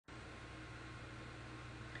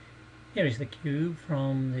Here is the cube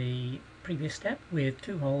from the previous step with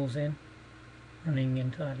two holes in, running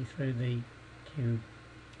entirely through the cube.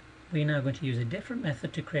 We're now going to use a different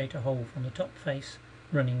method to create a hole from the top face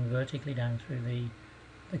running vertically down through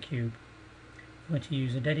the cube. I'm going to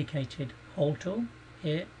use a dedicated hole tool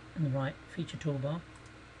here in the right feature toolbar.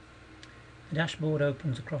 The dashboard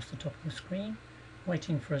opens across the top of the screen,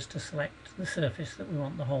 waiting for us to select the surface that we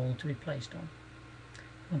want the hole to be placed on.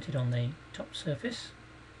 I want it on the top surface,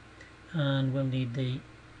 and we'll need the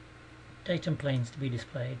datum planes to be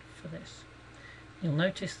displayed for this. You'll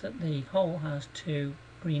notice that the hole has two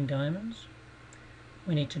green diamonds.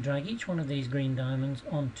 We need to drag each one of these green diamonds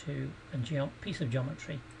onto a piece of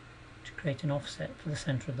geometry to create an offset for the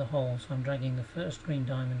centre of the hole. So I'm dragging the first green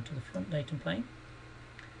diamond to the front datum plane,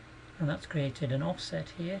 and that's created an offset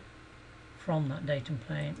here from that datum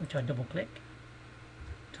plane, which I double click,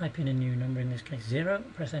 type in a new number, in this case 0,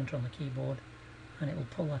 press enter on the keyboard, and it will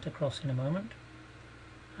pull that across in a moment.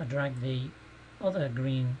 I drag the other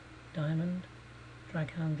green diamond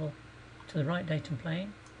drag handle to the right datum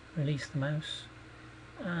plane, release the mouse,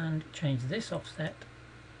 and change this offset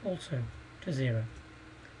also to 0.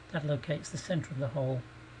 That locates the centre of the hole,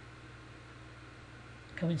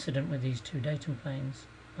 coincident with these two datum planes,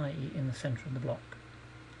 i.e. in the centre of the block.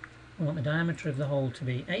 We want the diameter of the hole to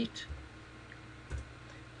be 8.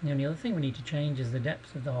 And the only other thing we need to change is the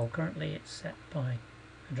depth of the hole. Currently it's set by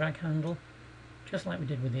a drag handle. Just like we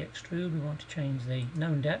did with the extrude, we want to change the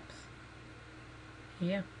known depth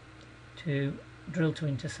here to drill to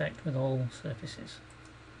intersect with all surfaces.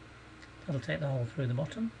 That'll take the hole through the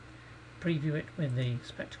bottom. Preview it with the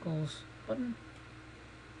spectacles button,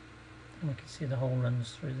 and we can see the hole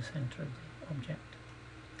runs through the centre of the object.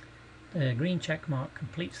 The green check mark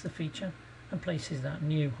completes the feature and places that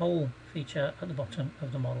new hole feature at the bottom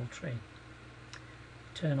of the model tree.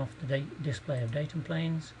 Turn off the display of datum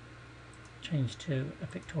planes, change to a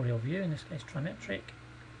pictorial view, in this case trimetric,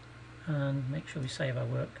 and make sure we save our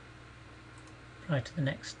work prior to the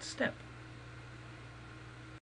next step.